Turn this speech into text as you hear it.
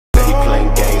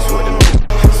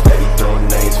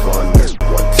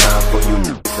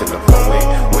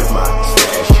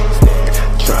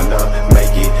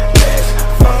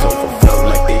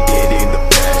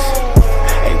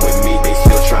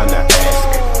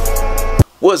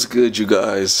What's good, you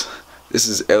guys? This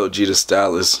is LG the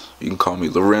Stylist. You can call me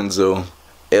Lorenzo,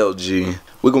 LG.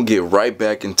 We're gonna get right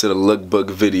back into the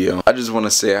lookbook video. I just want to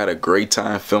say I had a great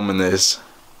time filming this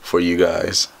for you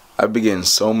guys. I've been getting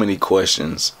so many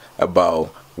questions about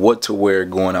what to wear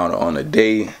going out on a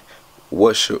date.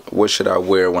 What should I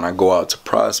wear when I go out to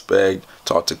prospect,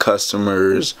 talk to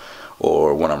customers,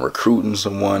 or when I'm recruiting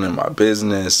someone in my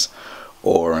business?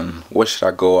 Or what should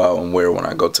I go out and wear when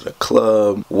I go to the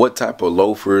club? What type of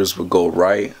loafers would go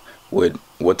right with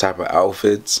what type of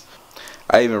outfits?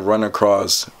 I even run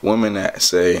across women that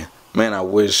say, man, I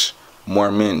wish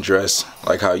more men dress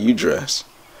like how you dress.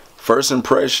 First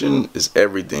impression is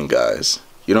everything, guys.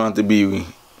 You don't have to be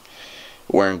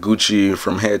wearing Gucci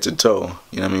from head to toe,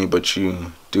 you know what I mean? But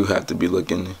you do have to be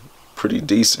looking pretty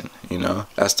decent, you know?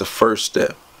 That's the first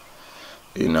step.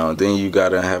 You know, then you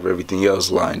gotta have everything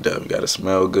else lined up. You gotta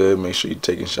smell good, make sure you're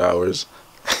taking showers,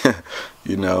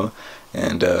 you know,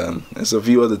 and there's a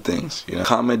few other things, you know.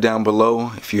 Comment down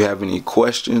below if you have any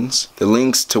questions. The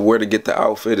links to where to get the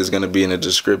outfit is gonna be in the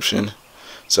description,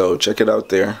 so check it out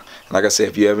there. And like I said,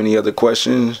 if you have any other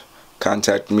questions,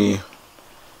 contact me,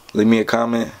 leave me a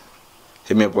comment,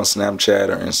 hit me up on Snapchat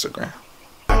or Instagram.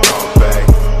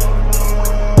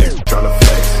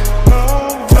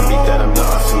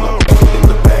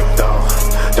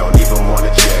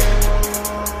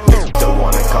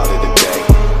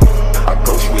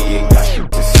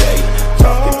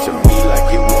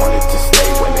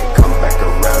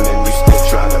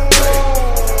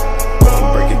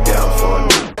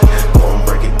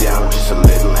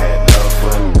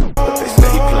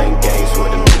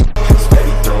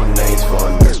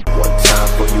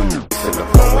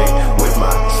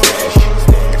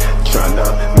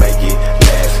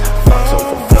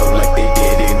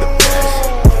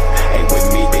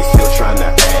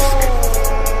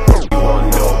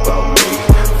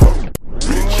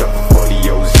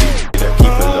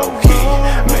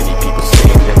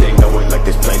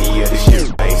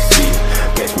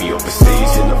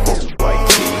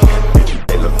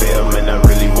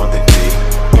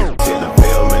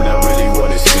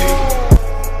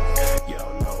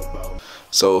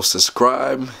 So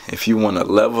subscribe if you want to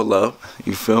level up,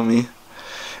 you feel me?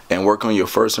 And work on your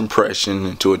first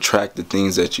impression to attract the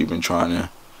things that you've been trying to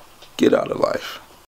get out of life.